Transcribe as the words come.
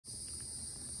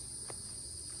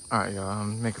All right, y'all,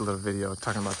 I'm making a little video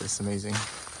talking about this amazing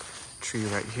tree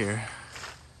right here,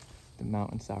 the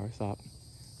mountain soursop.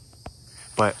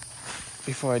 But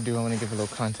before I do, I want to give a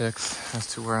little context as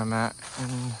to where I'm at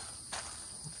and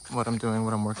what I'm doing,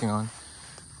 what I'm working on.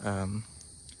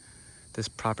 This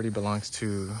property belongs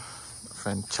to a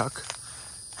friend, Chuck.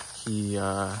 He's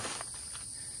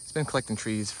been collecting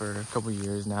trees for a couple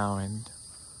years now, and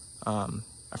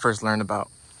I first learned about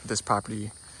this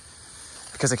property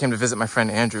because I came to visit my friend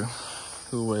Andrew,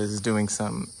 who was doing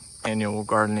some annual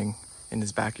gardening in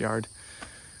his backyard,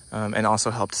 and also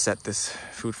helped set this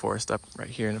food forest up right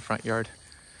here in the front yard.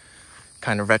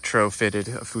 Kind of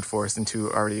retrofitted a food forest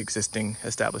into already existing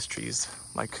established trees,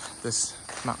 like this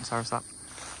mountain soursop.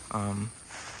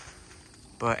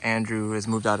 But Andrew has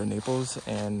moved out of Naples,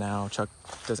 and now Chuck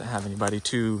doesn't have anybody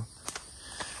to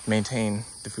maintain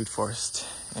the food forest.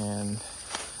 And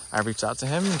I reached out to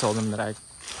him and told him that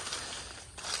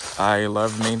I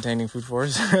love maintaining food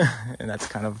forests, and that's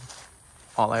kind of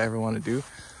all I ever want to do.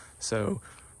 So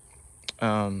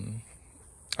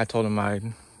I told him I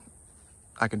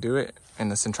could do it in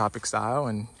the syntropic style,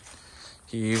 and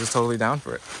he was totally down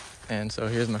for it. And so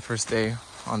here's my first day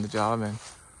on the job, and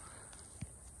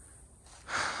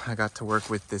I got to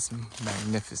work with this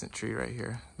magnificent tree right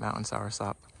here, mountain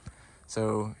soursop.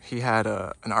 So he had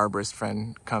an arborist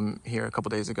friend come here a couple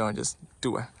days ago and just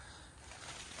do a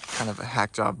kind of a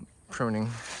hack job pruning,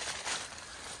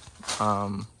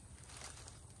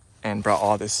 and brought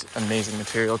all this amazing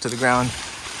material to the ground.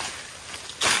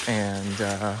 And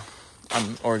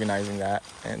I'm organizing that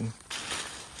and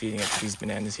feeding it to these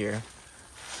bananas here,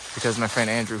 because my friend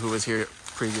Andrew, who was here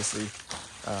previously,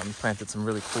 planted some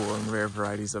really cool and rare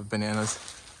varieties of bananas.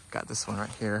 Got this one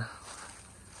right here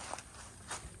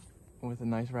with a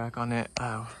nice rack on it.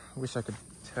 I wish I could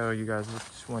tell you guys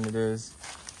which one it is.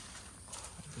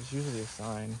 There's usually a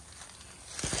sign,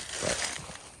 but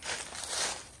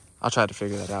I'll try to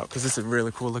figure that out, because this is a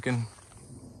really cool looking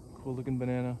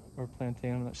banana or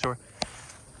plantain, I'm not sure.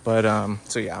 But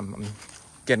so yeah, I'm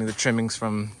getting the trimmings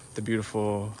from the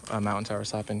beautiful mountain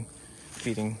soursop and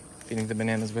feeding the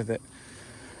bananas with it.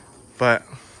 But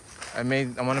I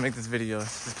want to make this video to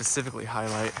specifically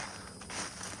highlight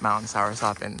mountain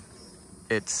soursop and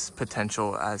its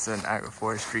potential as an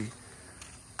agroforestry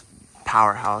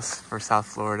powerhouse for South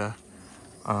Florida.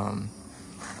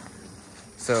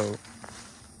 So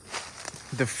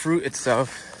the fruit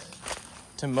itself,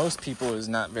 to most people, is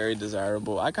not very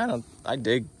desirable. I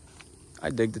dig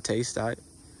the taste. I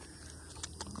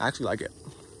actually like it.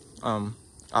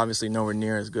 Obviously nowhere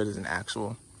near as good as an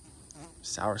actual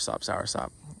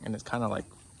soursop, and it's kind of like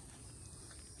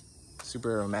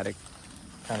super aromatic,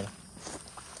 kind of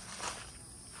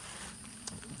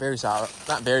very sour.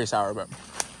 Not very sour, but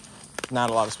not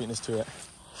a lot of sweetness to it.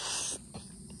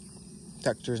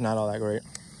 Texture's not all that great.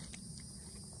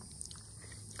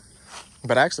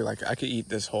 But actually, like, I could eat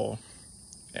this whole,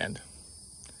 and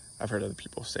I've heard other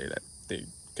people say that they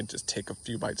can just take a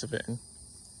few bites of it and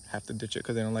have to ditch it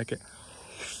because they don't like it.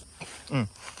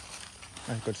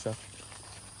 That's good stuff.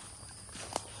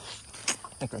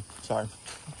 Okay, sorry.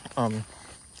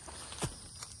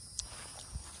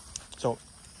 So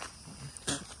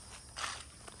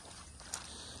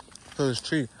this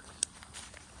tree,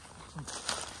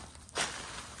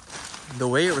 the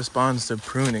way it responds to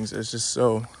prunings is just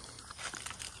so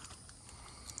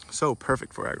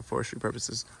perfect for agroforestry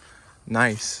purposes.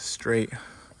 Nice, straight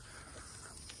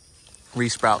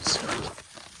resprouts,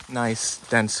 nice,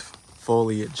 dense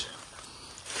foliage.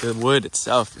 The wood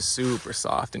itself is super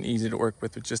soft and easy to work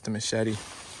with just a machete.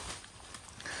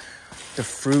 The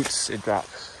fruits it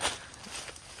drops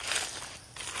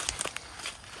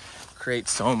create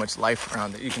so much life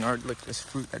around it. You can already look at this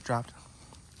fruit that dropped.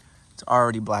 It's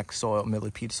already black soil,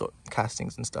 millipede soil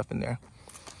castings and stuff in there,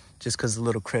 just because the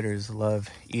little critters love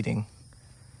eating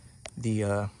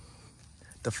the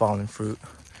fallen fruit.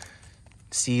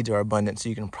 Seeds are abundant, so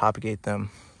you can propagate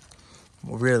them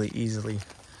really easily.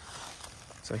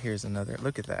 So here's another,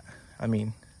 look at that. I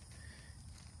mean,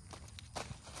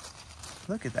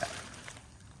 look at that.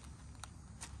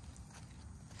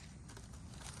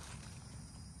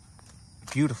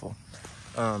 Beautiful.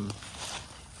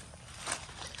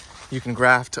 You can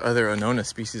graft other Annona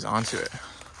species onto it,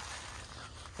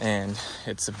 and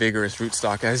it's a vigorous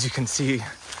rootstock. As you can see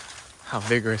how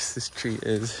vigorous this tree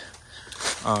is.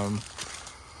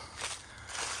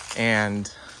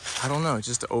 And I don't know,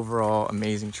 just an overall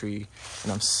amazing tree,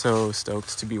 and I'm so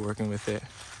stoked to be working with it.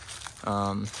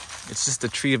 It's just a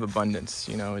tree of abundance,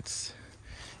 you know.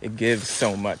 It gives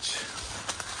so much,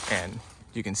 and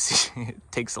you can see it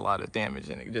takes a lot of damage,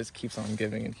 and it just keeps on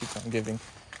giving and keeps on giving.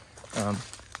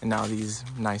 And now these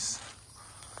nice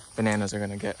bananas are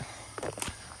gonna get a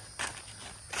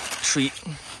treat.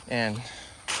 And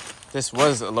this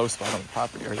was a low spot on the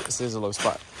property, or this is a low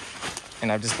spot.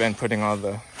 And I've just been putting all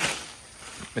the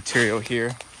material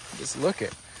here. Just look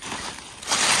at.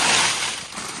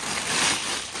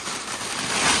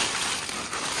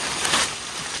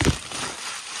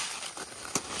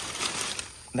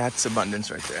 That's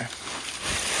abundance right there.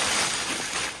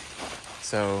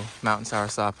 So mountain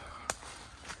soursop,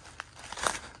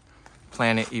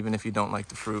 plant it even if you don't like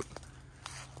the fruit.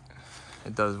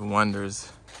 It does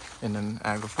wonders in an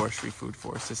agroforestry food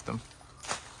forest system.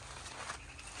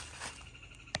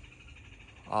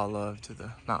 All love to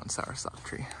the mountain soursop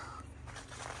tree.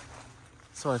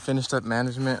 So I finished up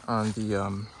management on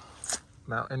the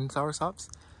mountain soursops,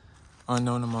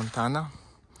 Annona Montana.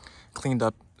 Cleaned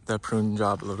up the prune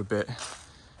job a little bit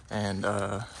and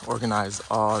organized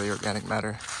all the organic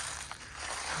matter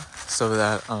so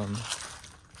that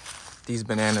these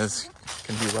bananas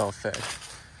can be well fed.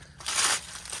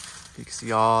 You can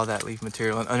see all that leaf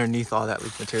material, and underneath all that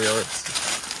leaf material,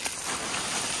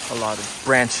 it's a lot of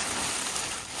branch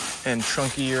and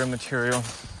trunkier material.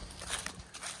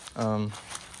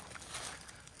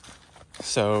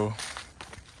 So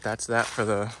that's that for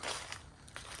the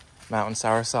mountain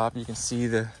soursop. You can see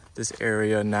this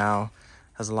area now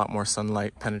has a lot more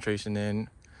sunlight penetration in.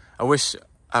 I wish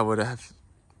I would have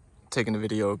taken a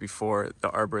video before the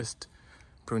arborist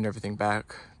pruned everything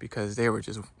back, because they were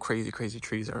just crazy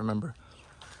trees, I remember.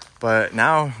 But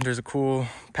now there's a cool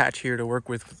patch here to work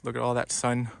with. Look at all that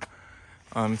sun.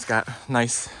 It's got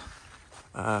nice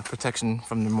protection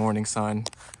from the morning sun,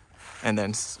 and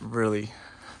then really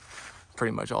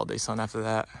pretty much all day sun after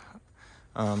that.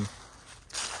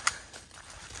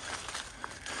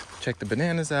 Check the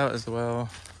bananas out as well.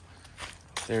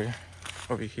 They're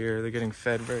over here. They're getting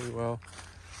fed very well.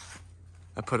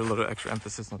 I put a little extra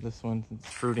emphasis on this one since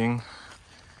it's fruiting.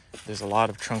 There's a lot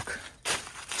of trunk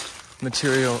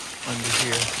material under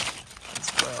here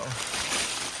as well.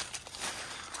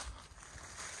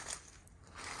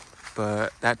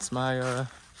 But that's my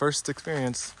first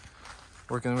experience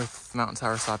working with mountain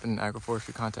soursop in an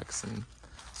agroforestry context, and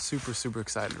super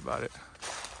excited about it.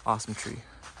 Awesome tree.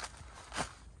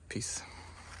 Peace.